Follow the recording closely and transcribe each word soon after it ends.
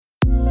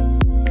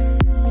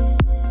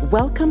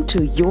Welcome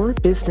to Your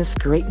Business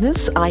Greatness.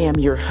 I am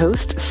your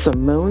host,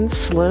 Simone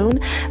Sloan,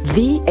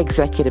 the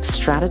executive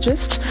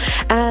strategist.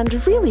 And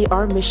really,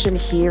 our mission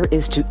here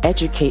is to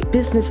educate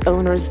business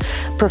owners,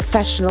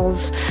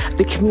 professionals,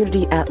 the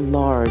community at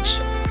large.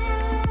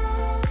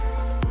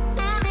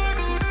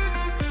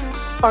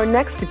 Our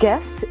next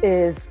guest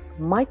is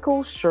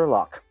Michael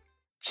Sherlock,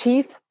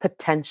 Chief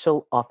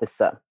Potential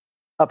Officer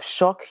of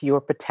Shock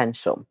Your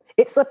Potential.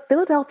 It's a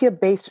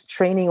Philadelphia-based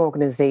training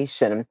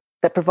organization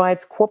that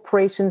provides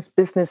corporations,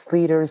 business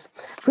leaders,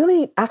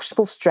 really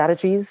actionable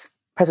strategies,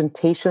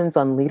 presentations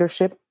on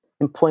leadership,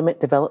 employment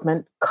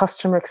development,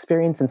 customer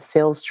experience, and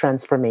sales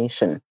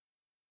transformation.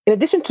 In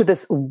addition to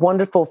this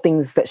wonderful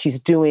things that she's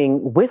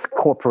doing with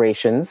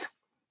corporations,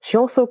 she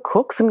also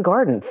cooks and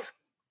gardens,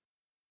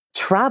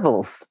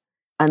 travels,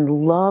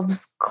 and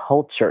loves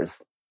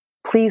cultures.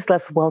 Please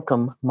let's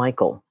welcome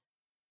Michael.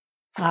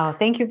 Oh,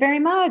 thank you very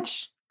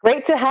much.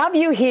 Great to have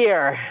you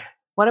here.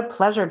 What a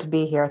pleasure to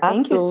be here.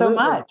 Thank you so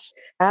much.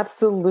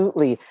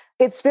 Absolutely.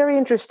 It's very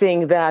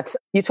interesting that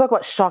you talk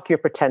about shock your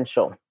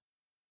potential.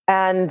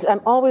 And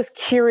I'm always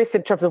curious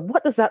in terms of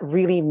what does that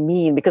really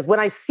mean? Because when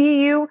I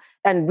see you,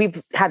 and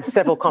we've had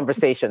several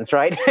conversations,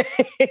 right?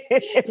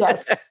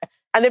 Yes.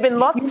 And there've been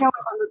lots.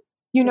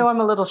 You know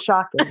I'm a little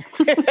shocking.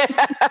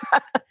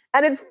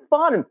 And it's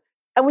fun.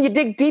 And when you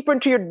dig deeper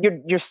into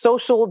your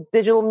social,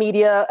 digital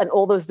media, and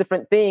all those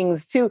different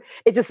things too,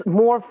 it's just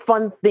more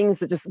fun things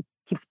that just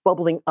keeps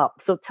bubbling up.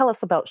 So tell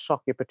us about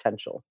Shock Your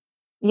Potential.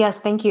 Yes,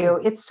 thank you.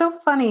 It's so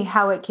funny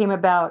how it came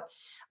about.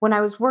 When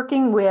I was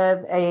working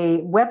with a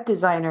web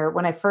designer,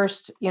 when I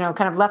first,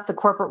 kind of left the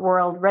corporate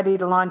world, ready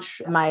to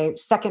launch my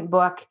second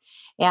book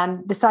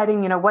and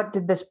deciding, what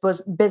did this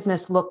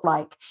business look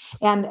like?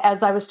 And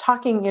as I was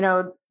talking,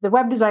 the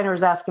web designer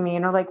was asking me,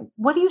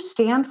 what do you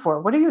stand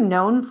for? What are you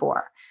known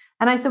for?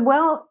 And I said,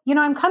 well,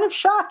 I'm kind of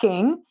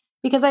shocking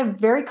because I have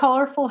very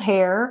colorful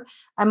hair.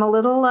 I'm a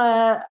little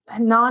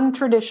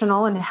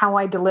non-traditional in how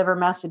I deliver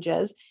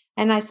messages.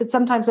 And I said,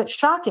 sometimes it's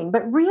shocking,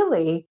 but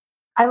really,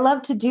 I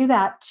love to do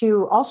that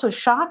to also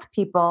shock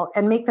people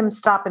and make them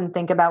stop and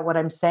think about what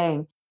I'm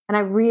saying. And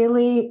I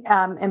really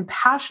am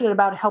passionate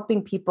about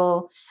helping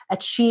people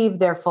achieve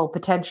their full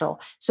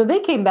potential. So they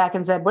came back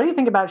and said, what do you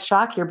think about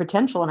Shock Your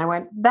Potential? And I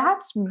went,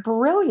 that's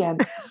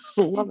brilliant.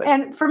 Love it.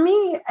 And for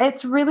me,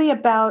 it's really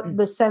about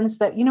the sense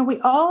that,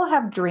 we all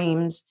have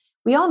dreams.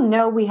 We all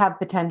know we have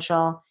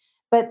potential,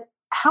 but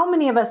how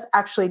many of us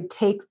actually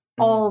take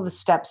all the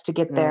steps to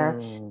get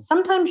there?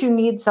 Sometimes you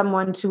need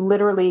someone to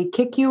literally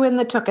kick you in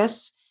the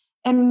tuchus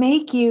and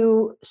make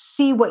you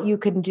see what you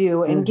can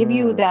do and give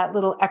you that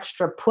little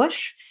extra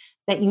push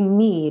that you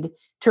need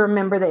to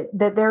remember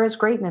that there is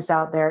greatness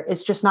out there.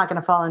 It's just not going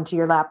to fall into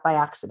your lap by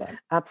accident.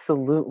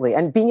 Absolutely.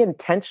 And being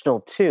intentional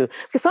too,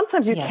 because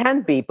sometimes you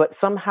can be, but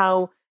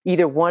somehow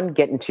either one,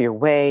 get into your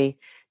way,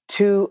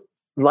 two,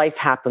 life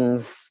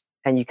happens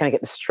and you kind of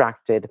get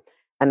distracted.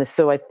 And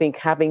so I think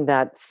having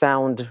that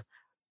sound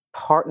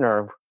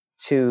partner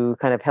to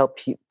kind of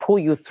help you pull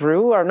you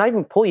through, or not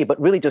even pull you, but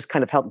really just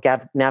kind of help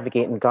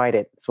navigate and guide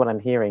it. That's what I'm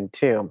hearing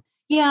too.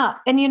 Yeah.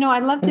 And, I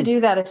love to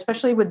do that,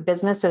 especially with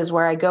businesses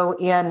where I go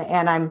in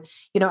and I'm,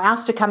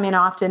 asked to come in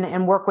often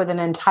and work with an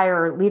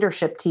entire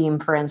leadership team,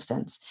 for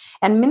instance.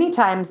 And many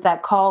times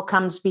that call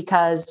comes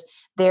because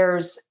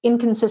there's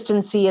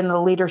inconsistency in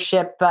the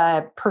leadership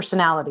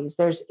personalities.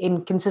 There's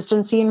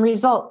inconsistency in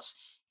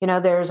results.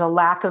 There's a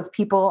lack of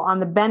people on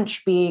the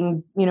bench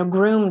being,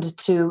 groomed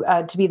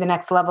to be the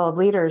next level of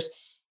leaders.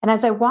 And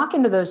as I walk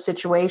into those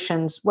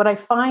situations, what I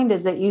find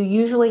is that you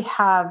usually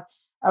have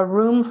a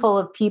room full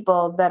of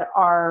people that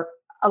are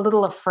a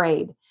little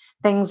afraid.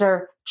 Things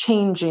are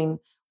changing,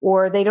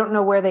 or they don't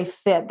know where they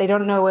fit. They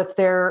don't know if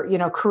their,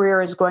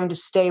 career is going to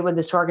stay with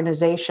this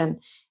organization.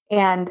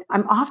 And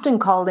I'm often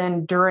called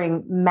in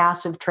during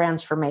massive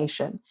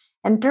transformation.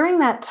 And during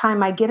that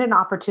time, I get an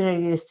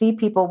opportunity to see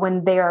people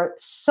when they are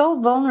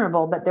so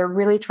vulnerable, but they're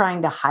really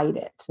trying to hide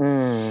it.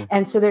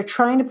 And so they're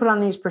trying to put on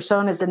these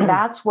personas. And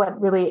that's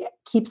what really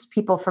keeps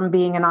people from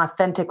being an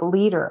authentic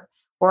leader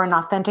or an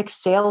authentic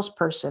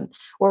salesperson,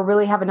 or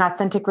really have an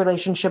authentic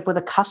relationship with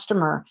a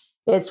customer.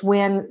 It's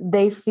when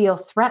they feel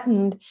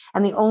threatened,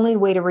 and the only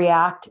way to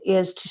react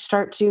is to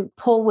start to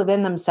pull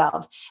within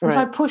themselves. And so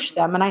I push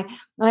them, and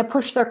I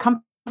push their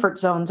comfort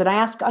zones, and I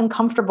ask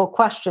uncomfortable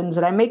questions,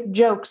 and I make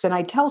jokes, and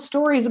I tell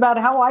stories about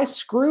how I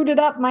screwed it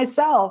up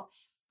myself.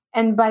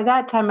 And by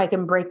that time, I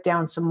can break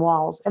down some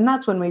walls. And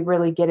that's when we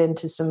really get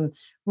into some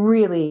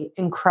really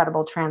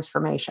incredible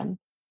transformation.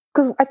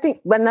 Because I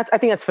think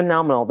that's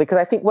phenomenal, because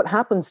I think what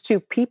happens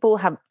too, people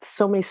have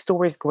so many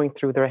stories going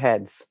through their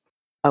heads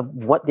of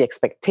what the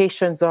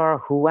expectations are,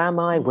 who am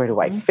I, where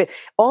do I fit,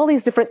 all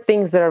these different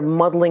things that are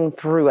muddling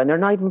through, and they're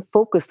not even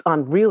focused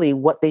on really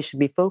what they should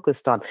be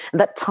focused on.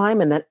 And that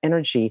time and that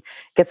energy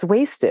gets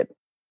wasted.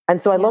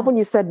 And so I love when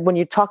you said, when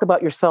you talk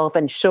about yourself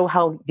and show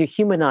how you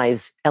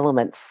humanize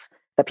elements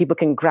that people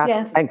can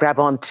grab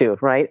onto,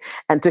 right?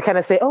 And to kind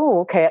of say, oh,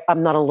 okay,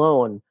 I'm not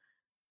alone.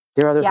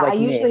 There are others like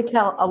me. I usually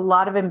tell a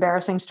lot of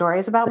embarrassing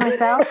stories about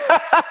myself.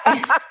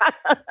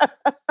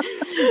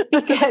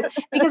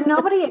 because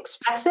nobody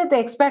expects it. They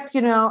expect,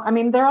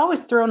 they're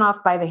always thrown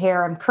off by the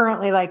hair. I'm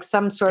currently like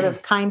some sort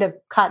of kind of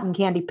cotton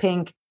candy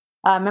pink.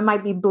 It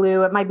might be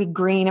blue, it might be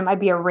green, it might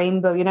be a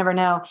rainbow. You never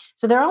know.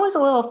 So they're always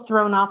a little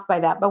thrown off by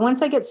that. But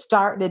once I get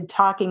started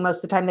talking, most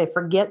of the time they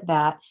forget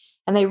that.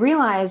 And they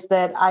realize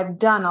that I've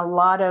done a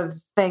lot of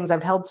things.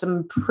 I've held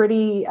some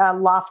pretty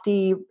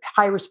lofty,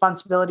 high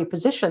responsibility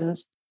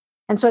positions.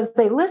 And so as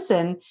they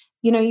listen,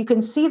 you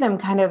can see them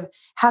kind of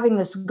having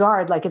this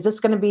guard, like, is this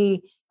going to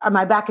be, am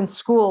I back in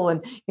school?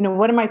 And,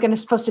 what am I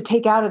supposed to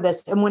take out of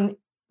this? And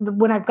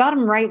when I've got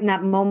them right in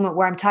that moment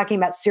where I'm talking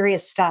about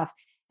serious stuff,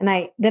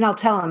 and then I'll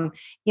tell them,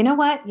 you know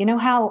what,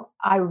 how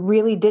I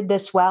really did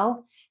this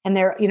well? And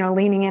they're,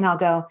 leaning in, I'll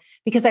go,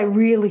 because I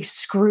really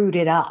screwed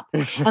it up.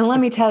 And let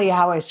me tell you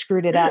how I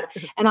screwed it up.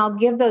 And I'll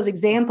give those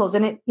examples.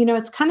 And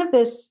it's kind of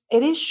this,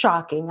 it is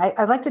shocking.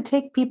 I like to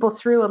take people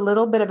through a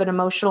little bit of an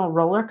emotional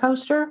roller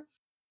coaster,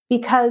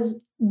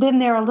 because then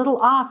they're a little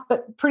off,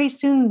 but pretty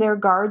soon their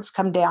guards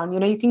come down.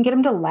 You can get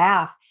them to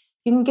laugh.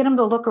 You can get them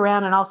to look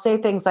around, and I'll say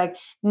things like,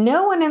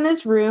 no one in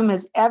this room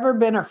has ever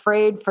been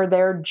afraid for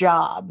their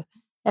job.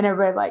 And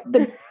everybody, like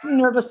the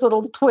nervous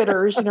little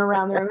twitters,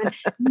 around the room. And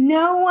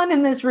no one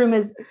in this room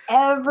has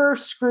ever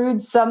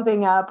screwed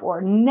something up, or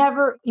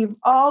never. You've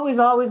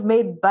always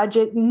made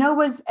budget. No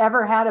one's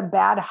ever had a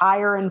bad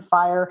hire and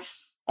fire.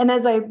 And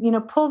as I,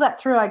 pull that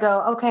through, I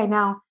go, okay,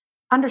 now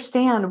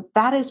understand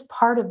that is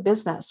part of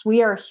business.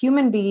 We are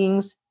human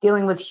beings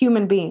dealing with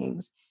human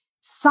beings.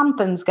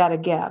 Something's got to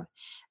give.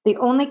 The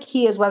only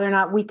key is whether or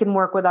not we can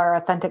work with our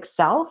authentic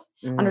self,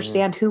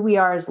 understand who we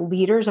are as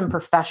leaders and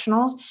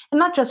professionals, and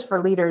not just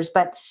for leaders,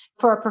 but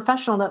for a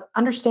professional to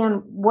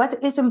understand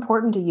what is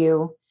important to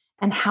you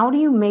and how do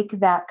you make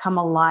that come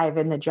alive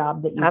in the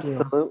job that you do.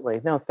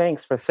 Absolutely. No,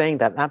 thanks for saying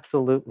that.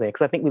 Absolutely.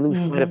 Because I think we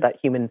lose sight of that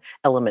human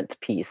element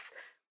piece.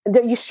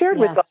 You shared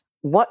with us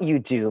what you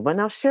do, but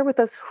now share with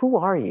us, who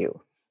are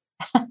you?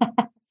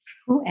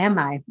 Who am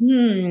I?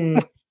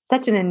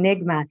 Such an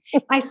enigma.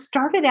 I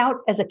started out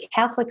as a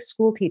Catholic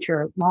school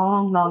teacher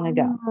long, long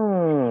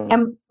ago.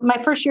 And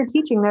my first year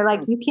teaching, they're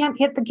like, you can't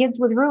hit the kids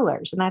with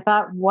rulers. And I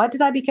thought, what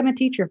did I become a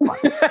teacher for?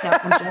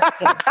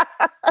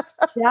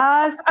 No,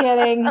 I'm just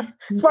kidding.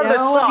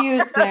 No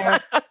abuse there.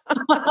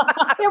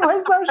 It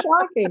was so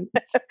shocking.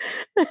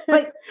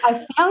 But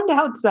I found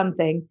out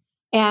something.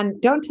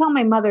 And don't tell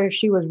my mother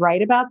she was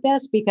right about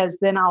this, because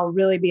then I'll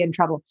really be in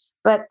trouble.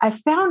 But I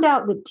found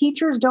out that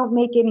teachers don't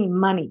make any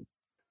money.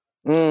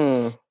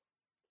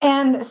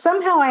 And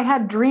somehow I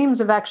had dreams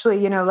of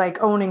actually,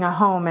 like owning a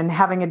home and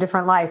having a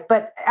different life.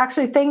 But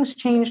actually things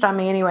changed on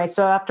me anyway.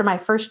 So after my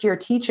first year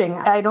teaching,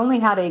 I'd only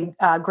had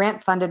a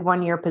grant-funded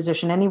 1-year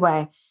position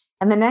anyway.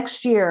 And the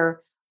next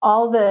year,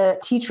 all the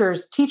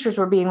teachers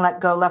were being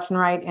let go left and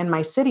right in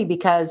my city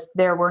because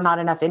there were not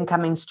enough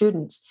incoming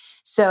students.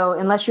 So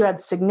unless you had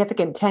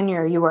significant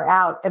tenure, you were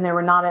out, and there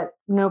were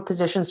no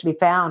positions to be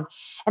found.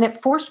 And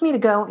it forced me to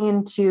go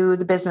into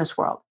the business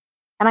world.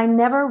 And I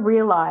never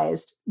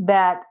realized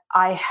that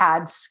I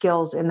had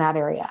skills in that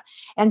area.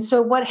 And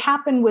so what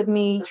happened with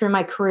me through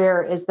my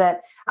career is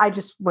that I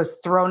just was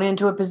thrown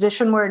into a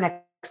position where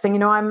next thing you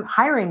know, I'm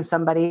hiring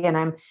somebody and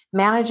I'm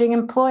managing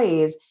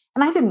employees.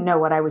 And I didn't know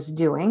what I was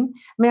doing.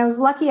 I mean, I was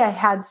lucky I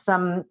had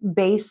some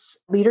base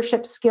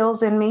leadership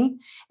skills in me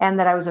and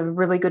that I was a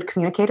really good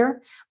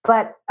communicator,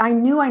 but I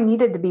knew I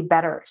needed to be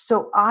better.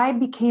 So I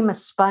became a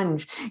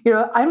sponge.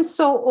 I'm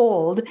so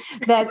old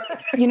that,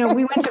 we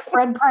went to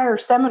Fred Pryor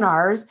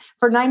seminars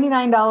for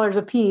 $99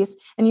 a piece,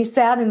 and you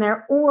sat in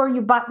there, or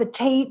you bought the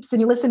tapes and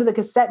you listened to the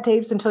cassette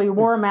tapes until you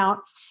wore them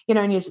out,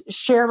 and you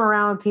share them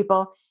around with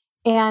people.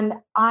 And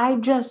I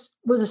just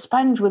was a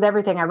sponge with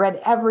everything. I read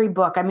every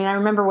book. I mean, I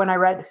remember when I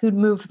read Who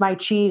Moved My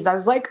Cheese, I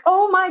was like,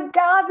 oh my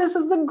God, this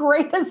is the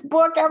greatest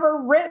book ever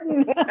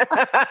written.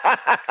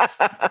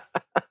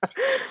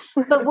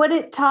 But what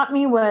it taught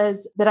me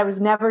was that I was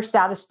never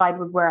satisfied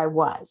with where I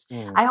was.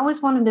 I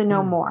always wanted to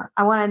know more.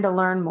 I wanted to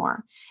learn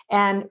more.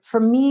 And for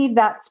me,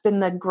 that's been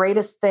the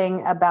greatest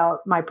thing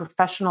about my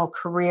professional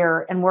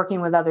career and working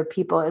with other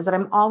people, is that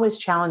I'm always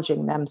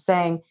challenging them,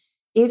 saying,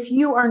 if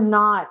you are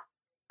not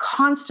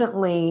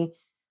constantly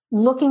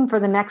looking for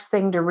the next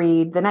thing to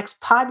read, the next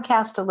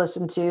podcast to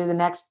listen to, the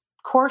next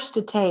course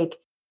to take,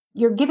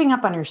 you're giving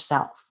up on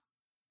yourself,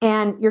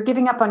 and you're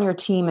giving up on your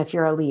team if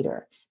you're a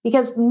leader,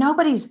 because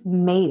nobody's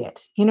made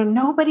it.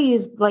 Nobody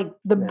is like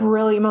the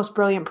most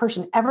brilliant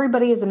person.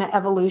 Everybody is in an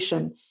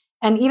evolution.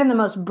 And even the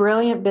most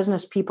brilliant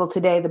business people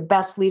today, the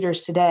best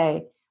leaders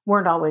today,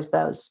 weren't always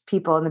those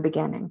people in the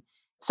beginning.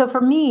 So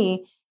for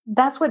me,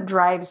 that's what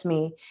drives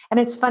me. And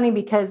it's funny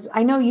because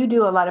I know you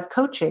do a lot of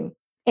coaching.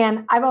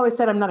 And I've always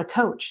said I'm not a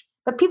coach,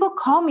 but people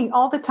call me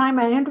all the time.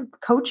 I end up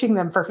coaching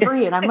them for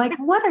free. And I'm like,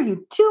 what are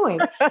you doing?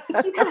 Like,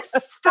 you got to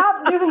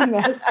stop doing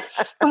this.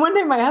 And one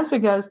day my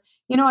husband goes,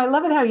 I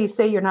love it how you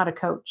say you're not a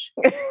coach.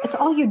 It's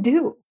all you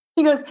do.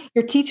 He goes,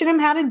 you're teaching them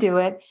how to do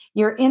it.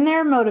 You're in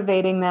there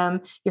motivating them.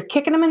 You're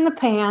kicking them in the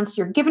pants.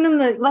 You're giving them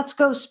the let's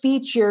go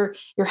speech. You're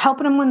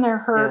helping them when they're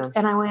hurt. Yeah.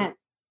 And I went,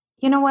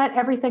 you know what?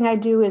 Everything I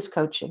do is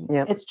coaching.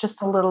 Yep. It's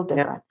just a little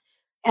different. Yep.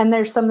 And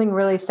there's something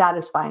really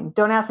satisfying.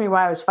 Don't ask me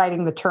why I was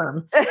fighting the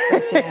term.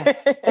 But,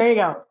 there you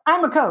go.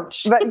 I'm a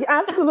coach. But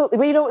absolutely.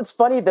 Well, it's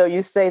funny though,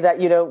 you say that,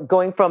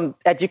 going from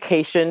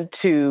education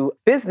to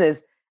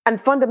business, and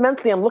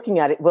fundamentally I'm looking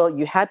at it, well,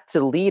 you had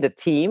to lead a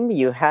team,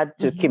 you had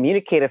to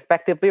communicate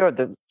effectively, or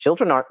the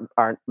children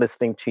aren't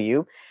listening to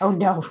you. Oh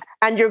no.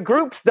 And your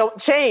groups don't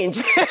change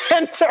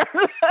in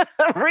terms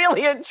of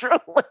really and truly.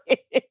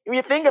 If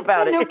you think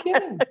about it. No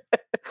kidding.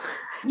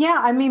 Yeah,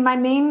 I mean, my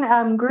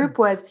main group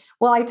was,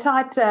 I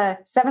taught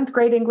 7th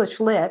grade English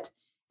Lit.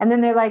 And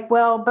then they're like,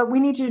 well, but we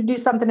need you to do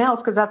something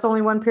else because that's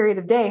only one period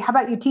of day. How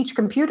about you teach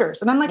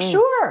computers? And I'm like,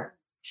 sure.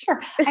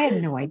 I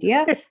had no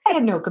idea. I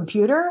had no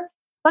computer.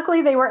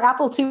 Luckily, they were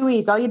Apple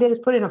IIes. All you did is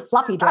put in a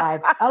floppy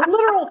drive, a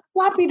literal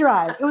floppy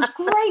drive. It was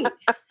great.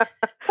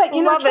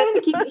 But, trying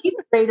to keep 8th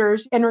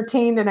graders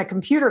entertained in a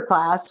computer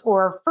class,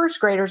 or 1st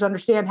graders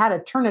understand how to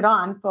turn it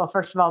on. Well,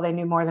 first of all, they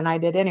knew more than I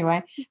did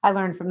anyway. I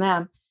learned from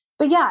them.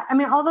 But yeah, I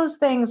mean, all those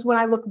things, when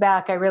I look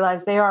back, I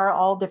realize they are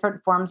all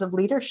different forms of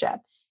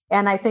leadership.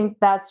 And I think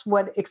that's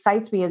what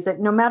excites me, is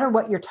that no matter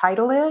what your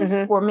title is,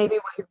 or maybe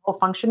what your whole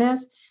function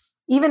is,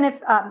 even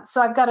if,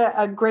 so I've got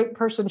a great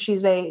person,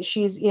 she's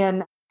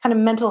in kind of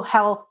mental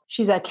health,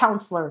 she's a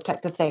counselor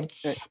type of thing.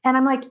 Right. And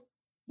I'm like,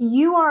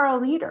 you are a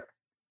leader.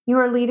 You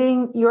are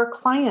leading your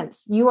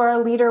clients. You are a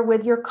leader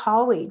with your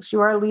colleagues.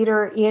 You are a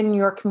leader in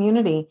your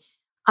community.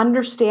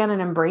 Understand and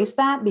embrace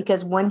that,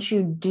 because once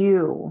you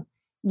do,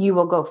 you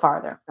will go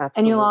farther. Absolutely.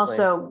 And you'll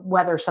also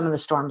weather some of the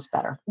storms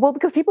better. Well,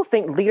 because people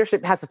think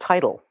leadership has a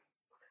title.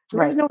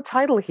 There's no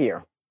title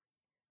here,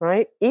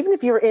 right? Even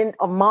if you're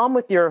a mom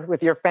with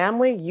your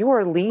family, you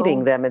are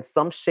leading them in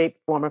some shape,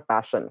 form, or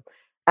fashion.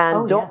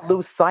 And don't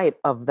lose sight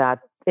of that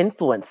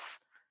influence,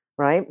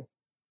 right?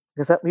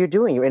 Because that's what you're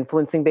doing. You're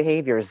influencing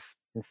behaviors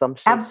in some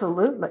shape.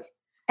 Absolutely.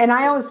 And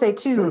I always say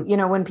too,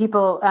 when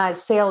people,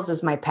 sales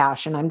is my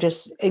passion. I'm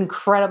just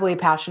incredibly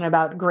passionate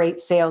about great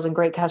sales and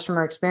great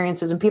customer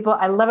experiences. And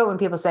I love it when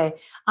people say,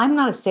 I'm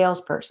not a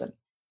salesperson.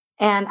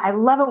 And I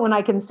love it when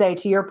I can say,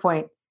 to your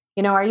point,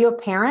 are you a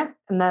parent?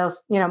 And they'll,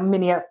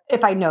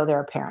 if I know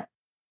they're a parent.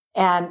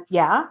 And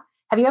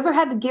have you ever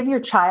had to give your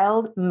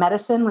child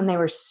medicine when they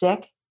were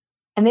sick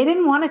and they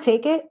didn't want to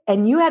take it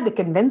and you had to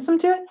convince them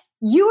to it?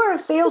 You are a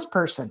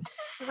salesperson.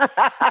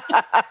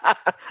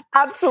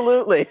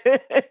 Absolutely.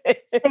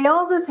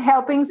 Sales is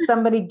helping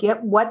somebody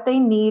get what they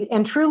need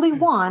and truly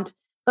want,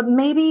 but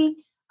maybe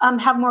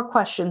have more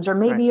questions, or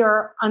maybe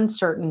are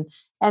uncertain.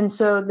 And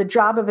so the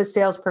job of a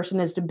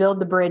salesperson is to build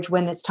the bridge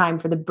when it's time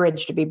for the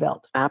bridge to be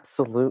built.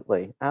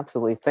 Absolutely.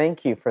 Absolutely.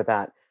 Thank you for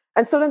that.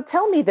 And so then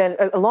tell me then,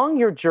 along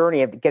your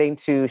journey of getting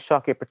to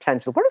Shock Your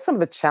Potential, what are some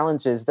of the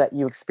challenges that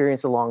you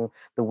experienced along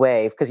the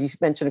way? Because you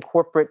mentioned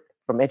corporate,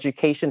 from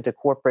education to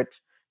corporate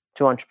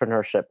to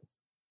entrepreneurship.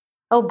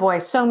 Oh boy,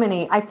 so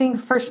many. I think,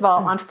 first of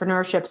all,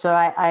 entrepreneurship. So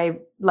I,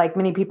 like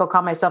many people,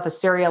 call myself a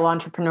serial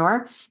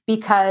entrepreneur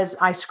because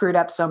I screwed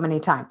up so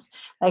many times.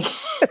 And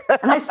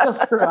I still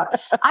screw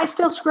up. I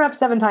still screw up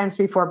 7 times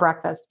before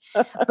breakfast.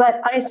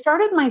 But I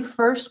started my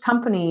first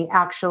company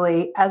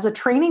actually as a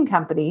training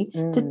company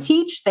to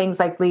teach things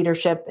like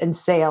leadership and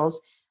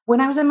sales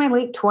when I was in my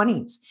late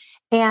 20s.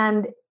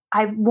 And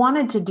I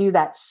wanted to do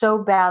that so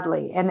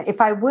badly. And if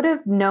I would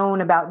have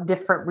known about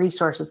different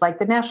resources like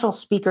the National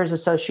Speakers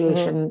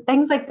Association,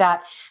 things like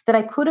that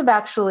I could have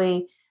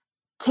actually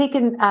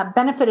taken,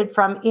 benefited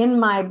from in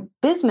my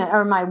business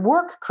or my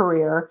work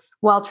career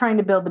while trying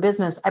to build the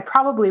business, I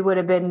probably would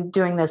have been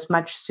doing this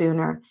much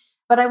sooner.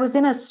 But I was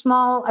a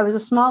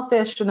small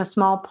fish in a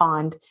small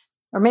pond,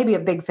 or maybe a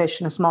big fish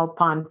in a small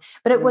pond,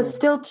 but it was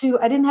still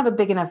I didn't have a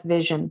big enough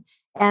vision.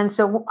 And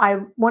so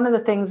one of the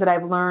things that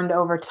I've learned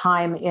over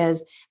time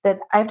is that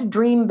I have to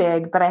dream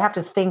big, but I have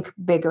to think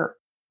bigger.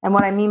 And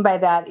what I mean by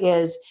that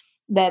is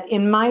that,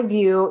 in my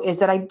view, is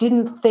that I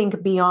didn't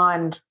think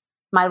beyond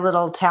my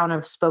little town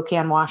of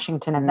Spokane,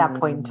 Washington at that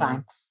point in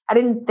time. I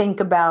didn't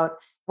think about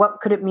what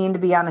could it mean to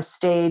be on a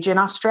stage in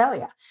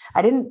Australia.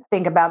 I didn't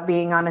think about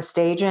being on a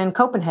stage in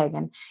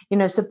Copenhagen.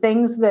 So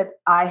things that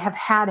I have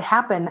had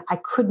happen, I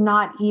could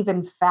not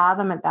even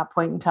fathom at that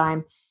point in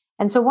time.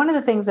 And so one of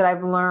the things that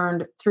I've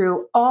learned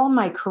through all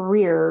my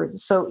career,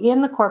 so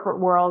in the corporate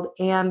world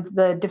and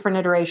the different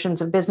iterations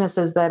of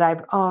businesses that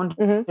I've owned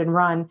and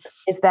run,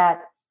 is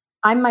that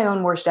I'm my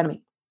own worst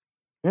enemy.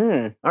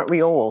 Aren't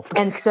we all?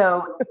 And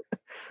so,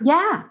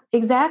 yeah,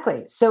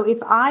 exactly. So if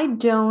I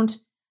don't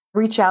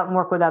reach out and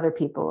work with other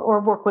people, or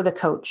work with a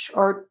coach,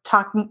 or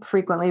talk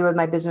frequently with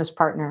my business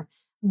partner,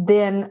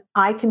 then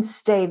I can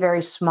stay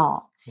very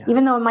small. Yeah.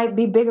 Even though it might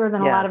be bigger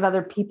than a lot of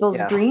other people's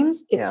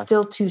dreams, it's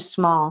still too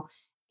small.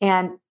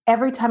 And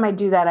every time I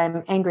do that,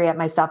 I'm angry at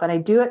myself. And I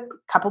do it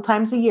a couple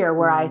times a year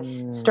where I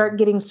start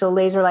getting so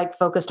laser-like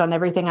focused on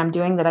everything I'm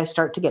doing that I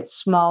start to get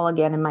small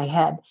again in my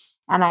head.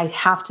 And I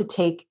have to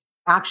take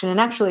action. And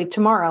actually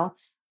tomorrow,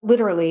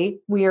 literally,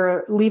 we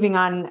are leaving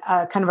on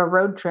kind of a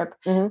road trip,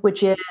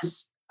 which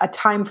is a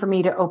time for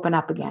me to open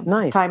up again.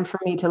 Nice. It's time for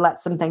me to let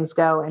some things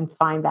go and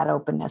find that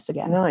openness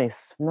again.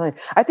 Nice.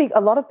 I think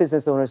a lot of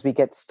business owners, we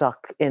get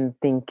stuck in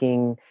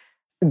thinking,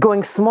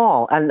 going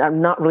small, and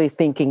I'm not really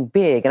thinking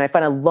big. And I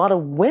find a lot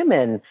of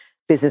women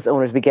business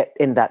owners, we get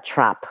in that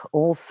trap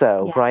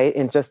also, Yes. right?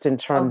 And just in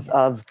terms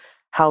of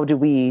how do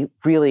we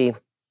really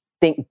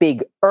think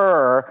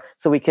bigger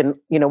so we can,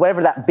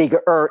 whatever that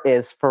bigger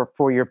is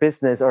for your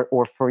business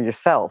or for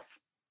yourself.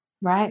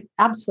 Right.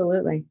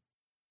 Absolutely.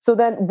 So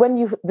then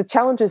the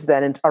challenges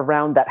then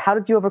around that, how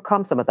did you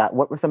overcome some of that?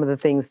 What were some of the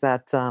things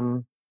that,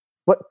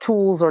 what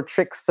tools or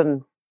tricks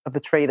of the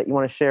trade that you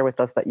want to share with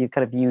us that you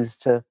kind of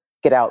used to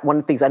get out? One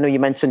of the things I know you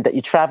mentioned that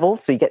you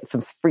traveled, so you get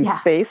some free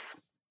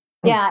space.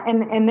 Yeah.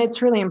 And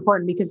it's really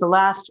important because the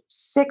last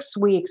 6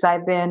 weeks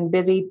I've been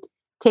busy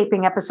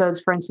taping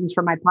episodes, for instance,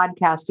 for my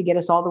podcast to get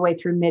us all the way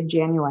through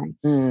mid-January.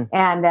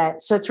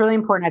 And so it's really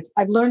important.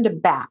 I've learned to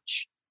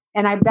batch.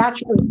 And I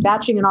was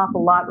batching an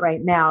awful lot right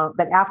now.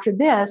 But after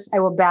this, I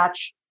will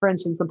batch, for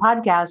instance, the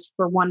podcast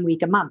for 1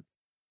 week a month.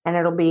 And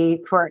it'll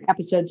be for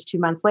episodes 2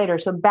 months later.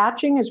 So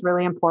batching is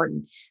really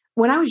important.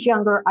 When I was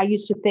younger, I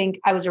used to think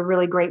I was a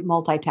really great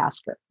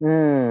multitasker.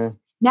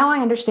 Now I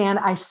understand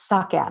I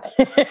suck at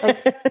it.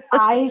 Like,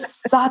 I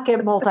suck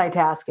at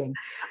multitasking.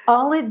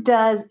 All it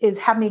does is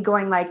have me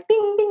going like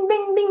bing, bing,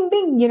 bing, bing,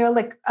 bing,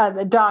 like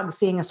the dog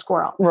seeing a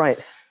squirrel. Right.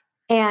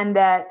 And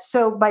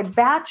so by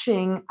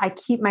batching, I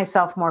keep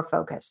myself more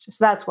focused.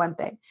 So that's one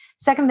thing.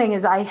 Second thing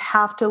is I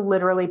have to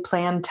literally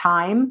plan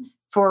time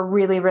for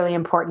really, really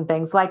important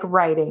things like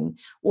writing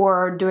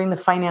or doing the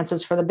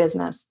finances for the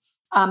business,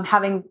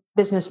 having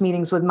business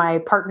meetings with my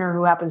partner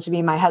who happens to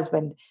be my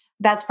husband.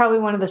 That's probably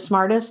one of the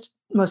smartest,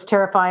 most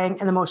terrifying,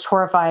 and the most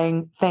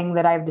horrifying thing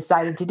that I've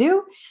decided to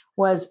do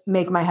was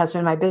make my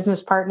husband my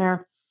business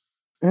partner.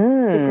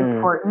 It's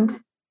important.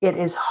 It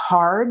is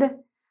hard.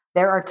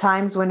 There are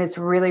times when it's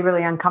really,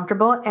 really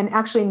uncomfortable. And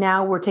actually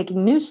now we're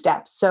taking new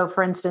steps. So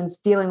for instance,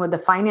 dealing with the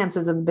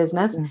finances of the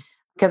business,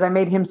 because I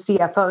made him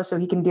CFO so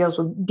he can deal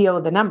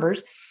with the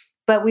numbers,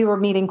 but we were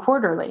meeting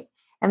quarterly.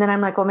 And then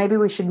I'm like, well, maybe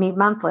we should meet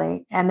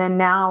monthly. And then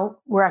now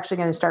we're actually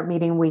going to start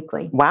meeting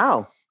weekly.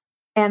 Wow.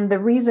 And the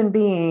reason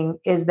being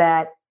is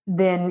that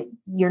then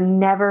you're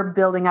never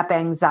building up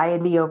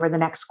anxiety over the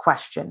next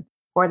question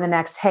or the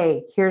next,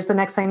 hey, here's the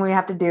next thing we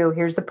have to do.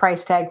 Here's the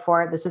price tag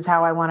for it. This is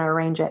how I want to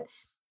arrange it.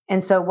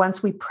 And so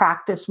once we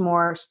practice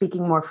more,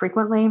 speaking more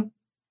frequently,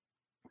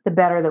 the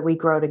better that we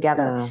grow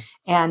together.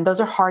 And those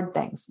are hard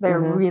things. They're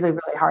really,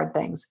 really hard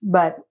things,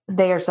 but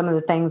they are some of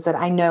the things that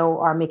I know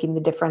are making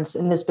the difference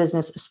in this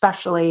business,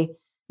 especially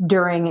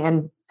during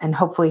and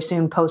hopefully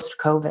soon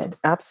post-COVID.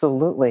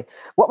 Absolutely.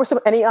 What were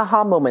any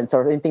aha moments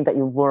or anything that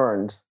you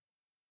learned?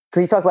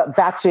 Because you talked about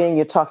batching,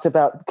 you talked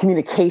about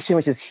communication,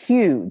 which is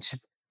huge.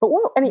 But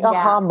what were any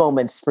aha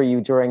moments for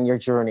you during your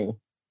journey?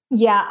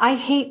 Yeah, I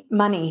hate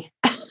money.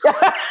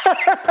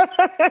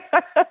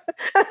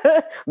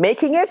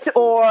 Making it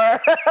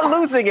or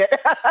losing it?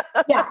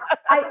 Yeah,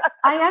 I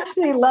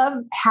actually love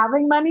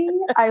having money.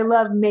 I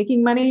love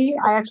making money.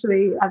 I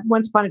actually,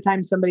 once upon a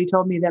time, somebody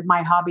told me that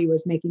my hobby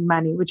was making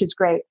money, which is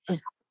great.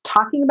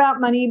 Talking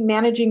about money,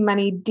 managing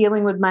money,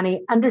 dealing with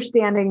money,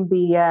 understanding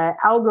the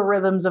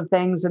algorithms of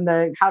things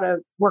and how to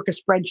work a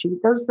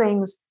spreadsheet, those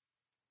things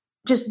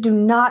just do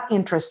not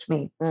interest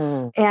me.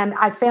 And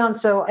I found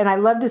and I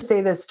love to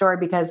say this story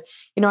because,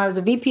 I was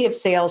a VP of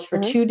sales for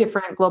 2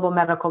 different global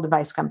medical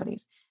device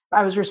companies.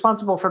 I was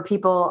responsible for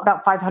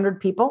about 500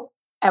 people.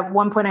 At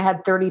one point I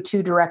had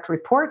 32 direct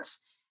reports,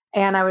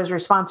 and I was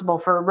responsible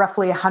for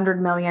roughly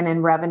 100 million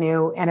in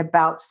revenue and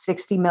about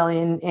 60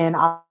 million in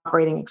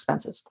operating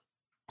expenses.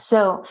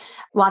 So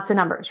lots of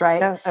numbers, right?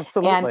 Yeah,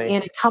 absolutely. And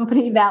in a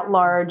company that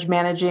large,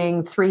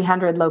 managing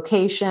 300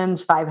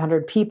 locations,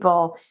 500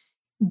 people,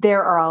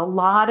 there are a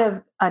lot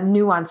of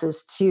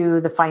nuances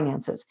to the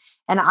finances.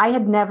 And I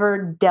had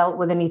never dealt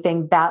with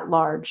anything that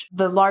large.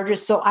 The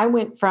largest, so I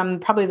went from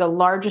probably the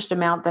largest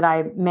amount that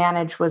I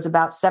managed was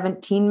about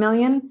 17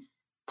 million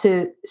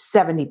to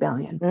 70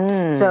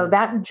 billion. So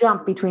that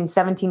jump between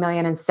 17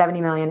 million and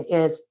 70 million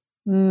is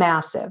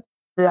massive.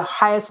 The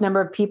highest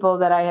number of people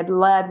that I had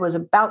led was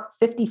about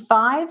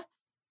 55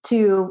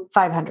 to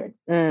 500.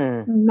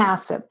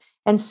 Massive.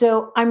 And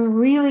so I'm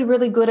really,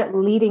 really good at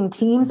leading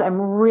teams. I'm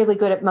really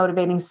good at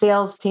motivating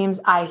sales teams.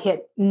 I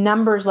hit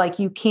numbers like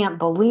you can't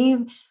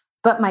believe,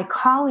 but my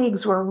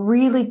colleagues were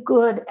really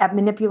good at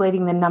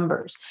manipulating the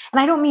numbers.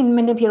 And I don't mean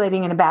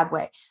manipulating in a bad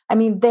way. I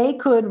mean, they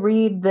could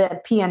read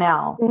the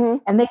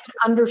P&L and they could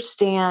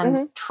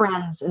understand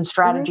trends and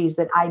strategies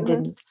that I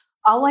didn't.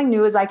 All I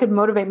knew is I could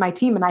motivate my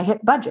team and I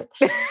hit budget.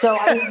 So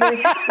I was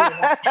very happy with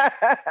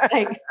that.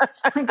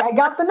 Like I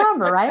got the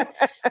number, right?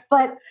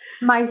 But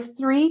my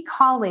 3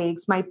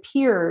 colleagues, my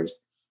peers,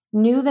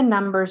 knew the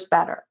numbers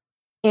better.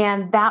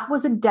 And that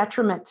was a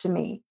detriment to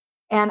me.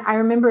 And I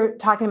remember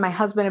talking to my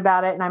husband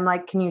about it and I'm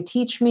like, can you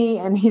teach me?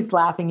 And he's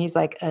laughing. He's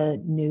like,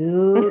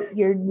 no,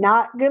 you're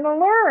not going to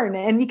learn.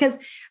 And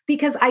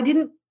because I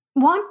didn't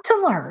want to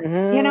learn,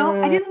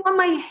 I didn't want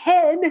my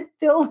head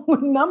filled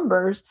with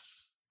numbers,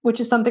 which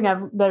is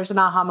something there's an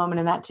aha moment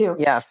in that too.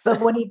 Yes.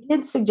 But what he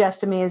did suggest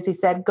to me is he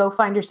said, go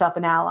find yourself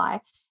an ally.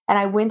 And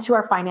I went to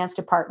our finance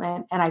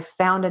department and I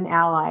found an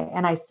ally.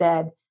 And I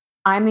said,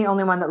 I'm the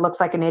only one that looks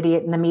like an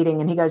idiot in the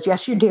meeting. And he goes,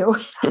 yes, you do.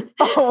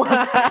 Oh.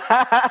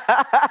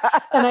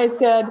 And I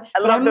said, I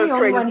love those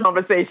crazy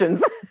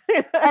conversations.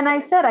 And I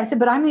said,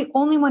 but I'm the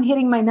only one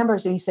hitting my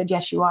numbers. And he said,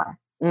 yes, you are.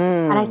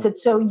 And I said,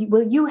 so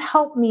will you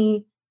help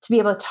me to be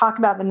able to talk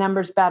about the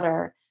numbers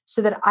better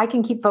so that I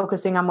can keep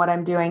focusing on what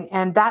I'm doing?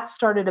 And that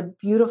started a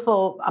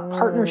beautiful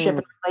partnership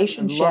and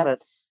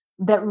relationship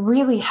that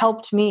really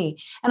helped me.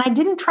 And I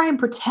didn't try and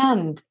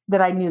pretend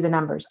that I knew the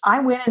numbers. I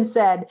went and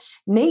said,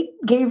 Nate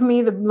gave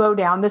me the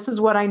lowdown. This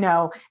is what I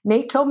know.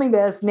 Nate told me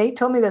this. Nate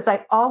told me this.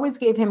 I always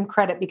gave him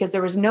credit because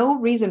there was no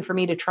reason for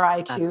me to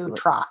try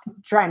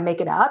and make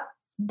it up.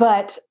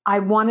 But I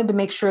wanted to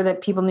make sure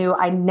that people knew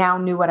I now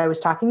knew what I was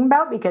talking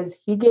about because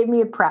he gave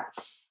me a prep.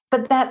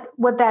 But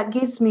what that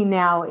gives me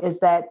now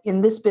is that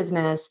in this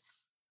business,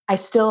 I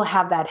still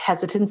have that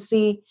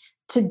hesitancy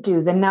to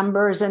do the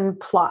numbers and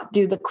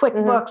do the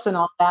QuickBooks and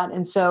all that.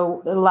 And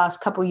so the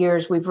last couple of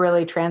years, we've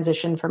really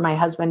transitioned from my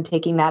husband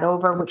taking that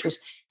over, which was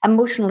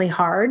emotionally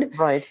hard.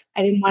 Right.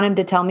 I didn't want him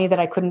to tell me that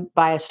I couldn't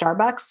buy a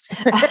Starbucks.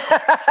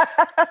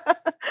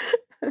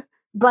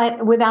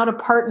 But without a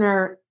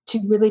partner to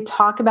really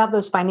talk about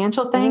those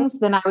financial things,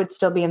 then I would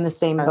still be in the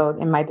same boat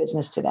in my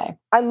business today.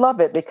 I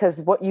love it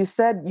because what you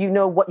said, you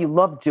know what you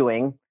love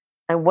doing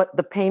and what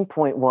the pain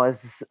point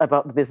was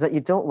about the business that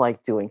you don't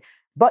like doing.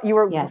 But you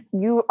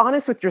were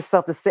honest with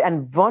yourself to say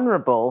and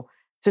vulnerable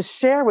to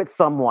share with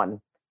someone,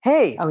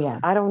 hey,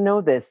 I don't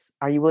know this.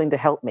 Are you willing to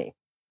help me?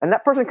 And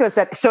that person could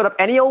have showed up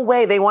any old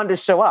way they wanted to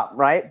show up,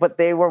 right? But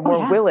they were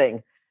more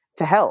willing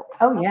to help.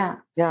 Oh, yeah.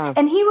 Yeah.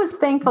 And he was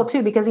thankful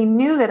too, because he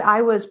knew that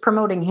I was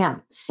promoting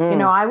him. You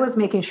know, I was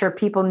making sure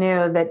people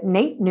knew that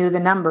Nate knew the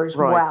numbers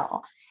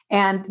well.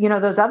 And, you know,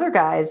 those other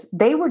guys,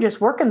 they were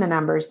just working the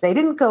numbers. They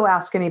didn't go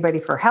ask anybody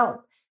for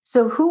help.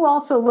 So who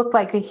also looked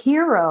like a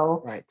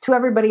hero to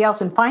everybody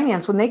else in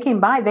finance, when they came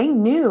by, they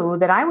knew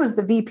that I was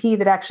the VP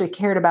that actually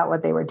cared about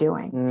what they were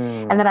doing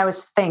and that I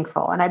was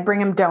thankful and I'd bring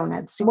them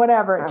donuts,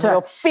 whatever.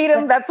 To feed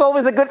them. That's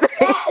always a good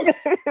thing.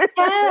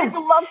 Yes.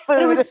 Love food.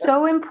 But it was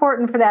so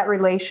important for that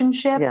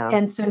relationship. Yeah.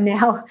 And so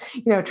now,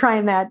 you know,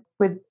 trying that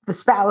with the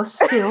spouse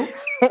too.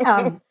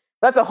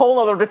 That's a whole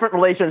other different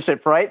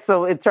relationship, right?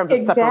 So in terms of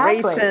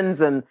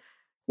separations and...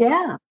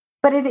 Yeah.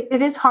 But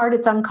it is hard.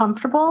 It's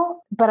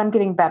uncomfortable, but I'm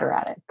getting better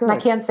at it. And I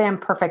can't say I'm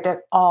perfect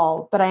at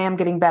all, but I am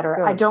getting better.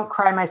 Good. I don't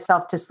cry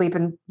myself to sleep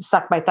and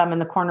suck my thumb in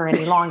the corner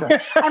any longer.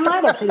 I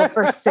might have for the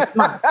first 6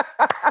 months.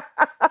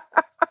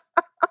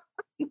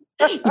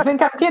 You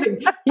think I'm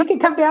kidding? You can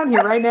come down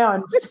here right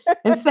now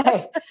and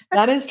say,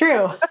 that is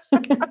true.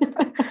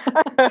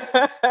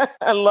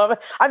 I love it.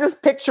 I'm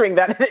just picturing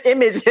that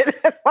image.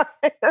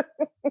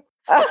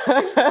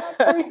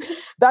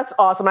 That's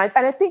awesome. And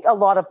I think a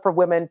lot for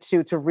women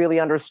to really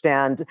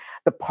understand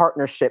the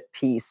partnership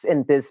piece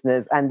in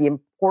business and the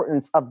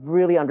importance of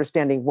really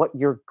understanding what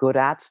you're good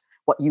at,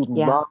 what you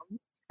love,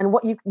 and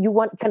what you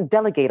can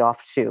delegate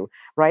off to,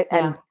 right?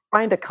 And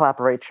find a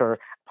collaborator,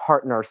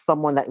 partner,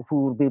 someone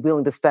who will be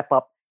willing to step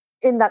up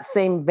in that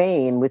same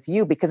vein with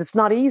you, because it's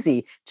not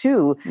easy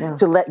to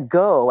let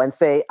go and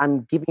say,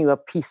 I'm giving you a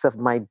piece of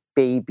my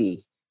baby,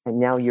 and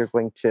now you're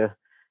going to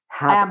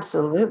have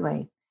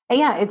Absolutely.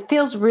 Yeah, it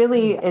feels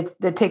really,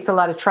 it takes a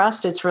lot of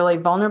trust. It's really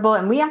vulnerable.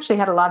 And we actually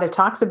had a lot of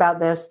talks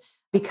about this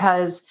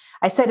because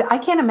I said, I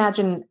can't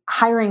imagine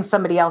hiring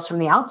somebody else from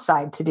the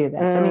outside to do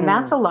this. I mean,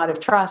 that's a lot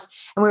of trust.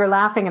 And we were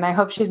laughing, and I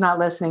hope she's not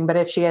listening, but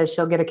if she is,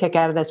 she'll get a kick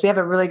out of this. We have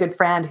a really good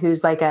friend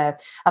who's like a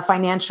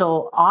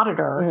financial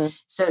auditor.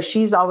 So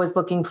she's always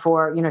looking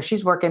for, you know,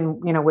 she's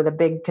working, you know, with a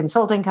big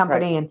consulting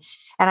company.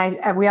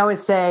 And we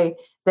always say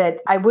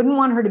that I wouldn't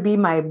want her to be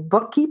my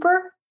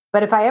bookkeeper,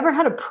 but if I ever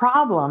had a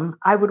problem,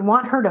 I would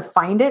want her to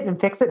find it and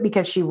fix it,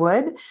 because she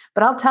would.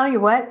 But I'll tell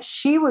you what,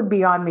 she would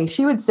be on me.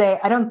 She would say,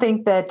 I don't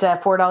think that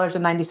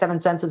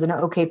 $4.97 is an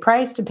okay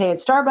price to pay at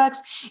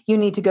Starbucks. You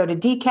need to go to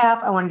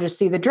decaf. I wanted to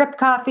see the drip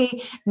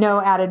coffee, no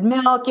added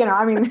milk. You know,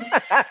 I mean,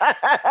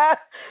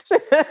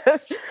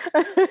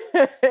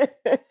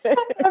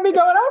 I'd be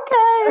going,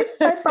 okay,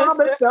 I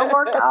promise, no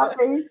more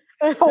coffee.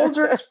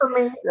 Folgers for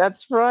me.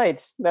 That's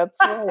right. That's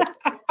right.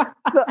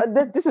 So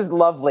this is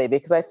lovely,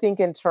 because I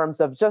think in terms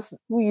of just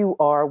who you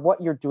are,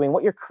 what you're doing,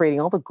 what you're creating,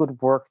 all the good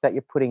work that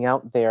you're putting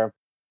out there,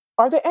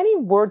 are there any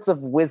words of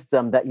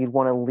wisdom that you'd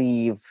want to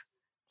leave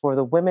for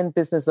the women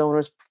business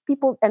owners,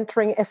 people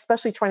entering,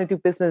 especially trying to do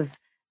business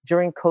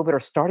during COVID or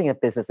starting a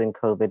business in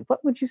COVID?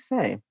 What would you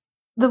say?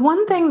 The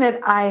one thing that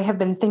I have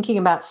been thinking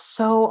about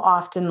so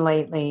often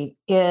lately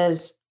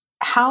is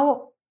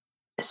how,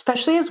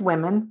 especially as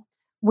women,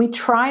 we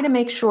try to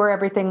make sure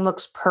everything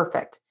looks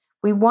perfect.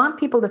 We want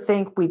people to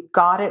think we've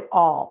got it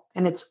all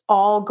and it's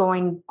all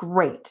going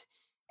great.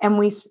 And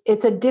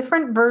it's a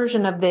different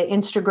version of the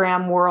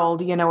Instagram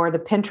world, you know, or the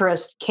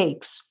Pinterest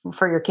cakes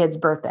for your kid's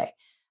birthday.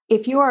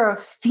 If you are a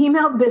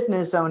female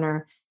business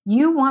owner,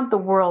 you want the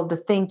world to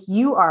think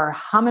you are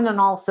humming on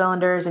all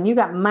cylinders and you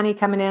got money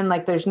coming in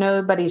like there's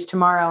nobody's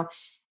tomorrow.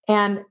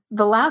 And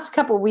the last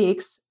couple of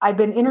weeks, I've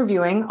been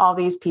interviewing all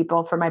these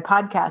people for my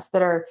podcast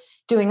that are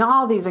doing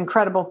all these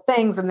incredible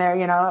things. And they're,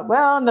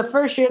 well, in the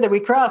first year that we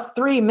crossed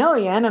 3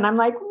 million. And I'm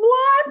like,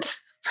 what?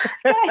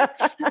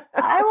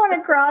 I want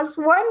to cross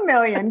 1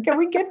 million. Can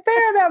we get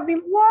there? That would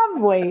be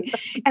lovely.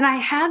 And I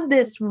had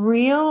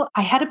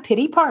a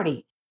pity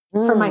party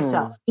for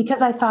myself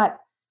because I thought,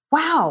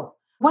 wow,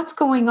 what's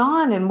going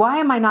on? And why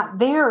am I not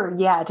there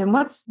yet? And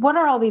what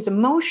are all these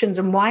emotions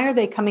and why are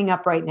they coming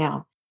up right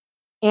now?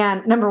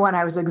 And number one,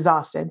 I was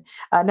exhausted.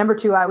 Number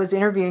two, I was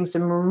interviewing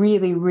some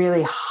really,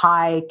 really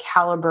high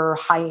caliber,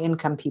 high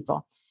income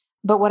people.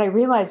 But what I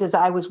realized is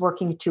I was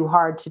working too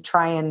hard to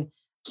try and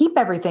keep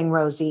everything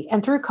rosy.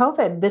 And through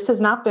COVID, this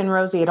has not been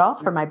rosy at all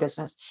for my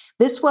business.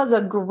 This was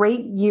a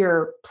great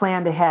year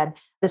planned ahead.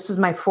 This was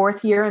my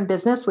 4th year in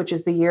business, which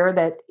is the year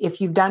that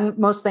if you've done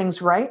most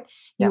things right,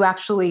 you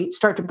actually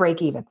start to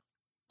break even.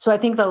 So I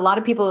think that a lot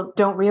of people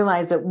don't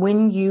realize that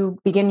when you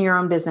begin your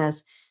own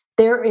business,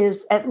 there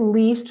is at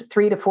least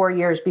 3 to 4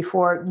 years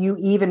before you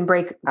even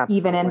break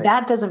even. And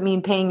that doesn't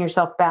mean paying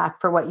yourself back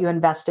for what you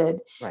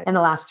invested in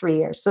the last 3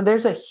 years. So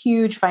there's a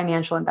huge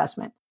financial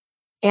investment.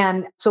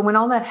 And so when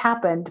all that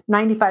happened,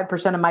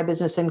 95% of my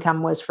business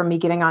income was from me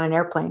getting on an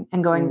airplane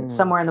and going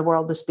somewhere in the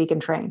world to speak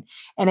and train.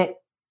 And it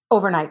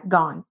overnight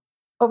gone.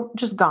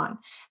 Just gone.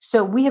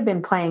 So we have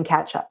been playing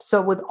catch up.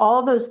 So with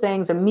all those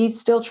things and me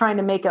still trying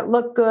to make it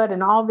look good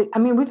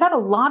and we've had a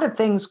lot of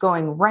things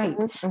going right,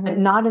 but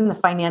not in the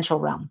financial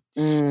realm.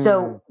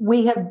 So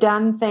we have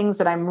done things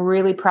that I'm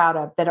really proud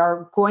of that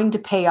are going to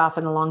pay off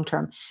in the long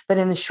term, but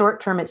in the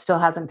short term, it still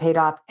hasn't paid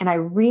off. And I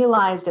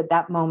realized at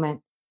that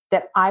moment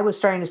that I was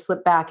starting to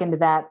slip back into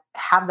that,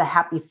 have the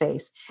happy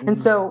face. And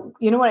so,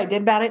 you know what I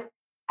did about it?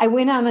 I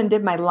went on and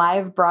did my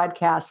live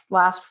broadcast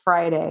last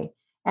Friday.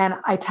 And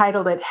I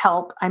titled it,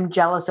 Help, I'm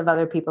Jealous of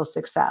Other People's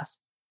Success.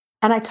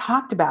 And I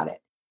talked about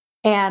it.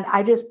 And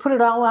I just put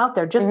it all out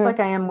there, just like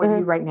I am with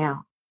you right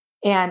now.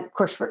 And of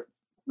course,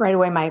 right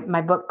away,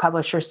 my book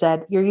publisher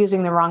said, you're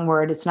using the wrong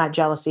word. It's not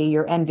jealousy.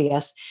 You're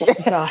envious.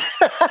 And so,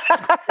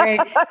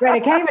 great, I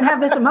can't even have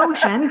this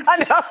emotion. I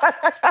know.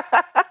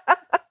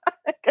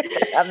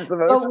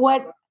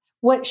 But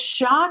what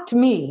shocked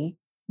me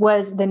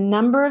was the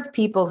number of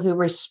people who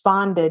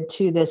responded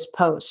to this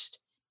post.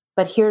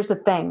 But here's the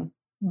thing.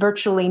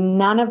 Virtually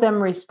none of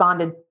them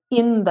responded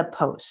in the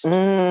post.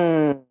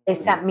 They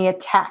sent me a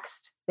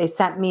text. They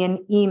sent me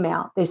an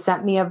email. They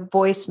sent me a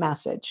voice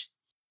message.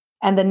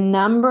 And the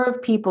number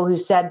of people who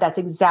said, that's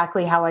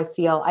exactly how I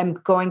feel. I'm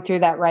going through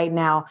that right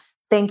now.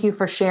 Thank you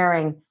for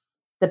sharing.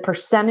 The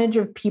percentage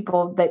of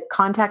people that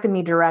contacted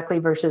me directly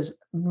versus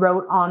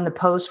wrote on the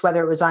post,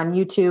 whether it was on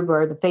YouTube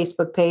or the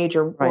Facebook page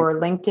or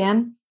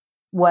LinkedIn,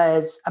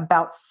 was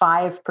about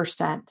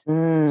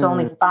 5%. So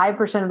only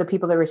 5% of the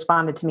people that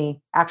responded to me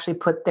actually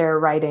put their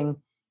writing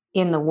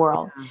in the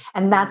world.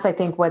 And that's, I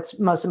think, what's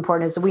most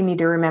important is we need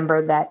to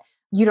remember that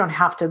you don't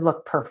have to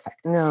look perfect.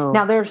 No.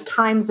 Now, there's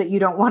times that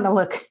you don't want to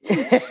look, you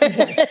don't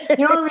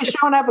want to be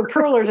showing up with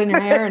curlers in your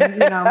hair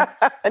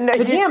and,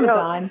 pajamas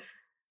on.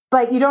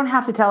 But you don't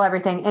have to tell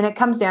everything. And it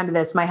comes down to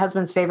this. My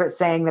husband's favorite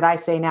saying that I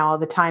say now all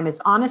the time is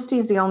honesty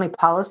is the only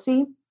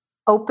policy.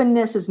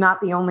 Openness is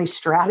not the only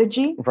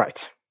strategy.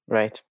 Right.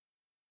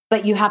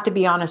 But you have to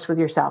be honest with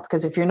yourself,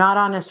 because if you're not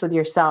honest with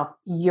yourself,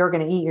 you're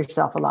going to eat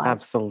yourself alive.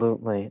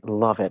 Absolutely.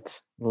 Love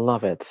it.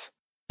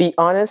 Be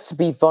honest,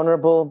 be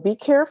vulnerable, be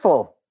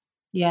careful.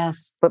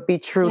 Yes. But be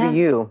true to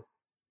you.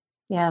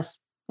 Yes.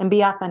 And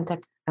be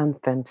authentic.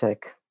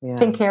 Yeah.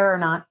 Pink hair or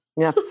not.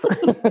 Yes.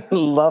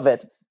 Love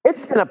it.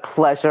 It's been a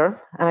pleasure.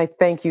 And I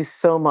thank you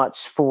so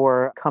much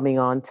for coming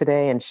on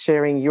today and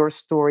sharing your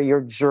story,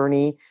 your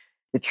journey,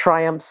 the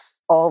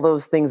triumphs, all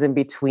those things in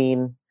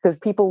between. Because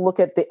people look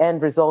at the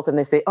end result and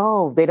they say,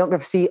 oh, they don't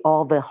ever see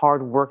all the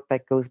hard work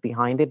that goes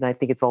behind it. And I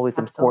think it's always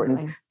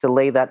important to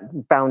lay that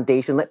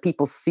foundation, let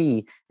people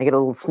see and get a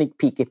little sneak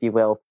peek, if you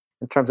will,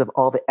 in terms of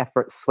all the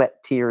effort,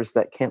 sweat, tears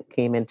that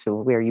came into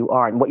where you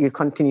are and what you're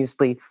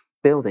continuously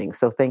building.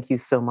 So thank you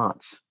so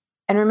much.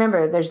 And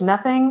remember, there's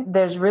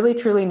really,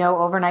 truly no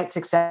overnight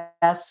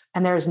success,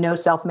 and there is no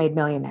self-made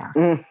millionaire.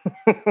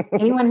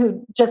 Anyone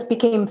who just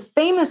became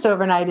famous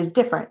overnight is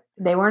different.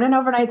 They weren't an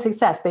overnight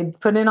success. They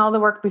put in all the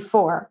work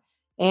before.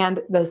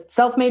 And the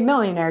self-made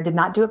millionaire did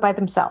not do it by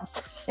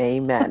themselves.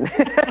 Amen.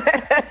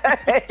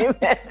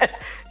 Amen.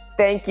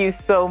 Thank you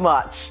so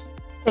much.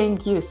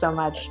 Thank you so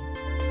much.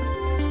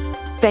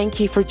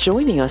 Thank you for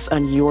joining us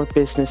on Your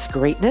Business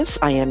Greatness.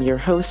 I am your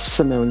host,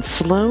 Simone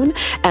Sloan,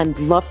 and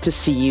love to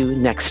see you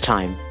next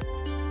time.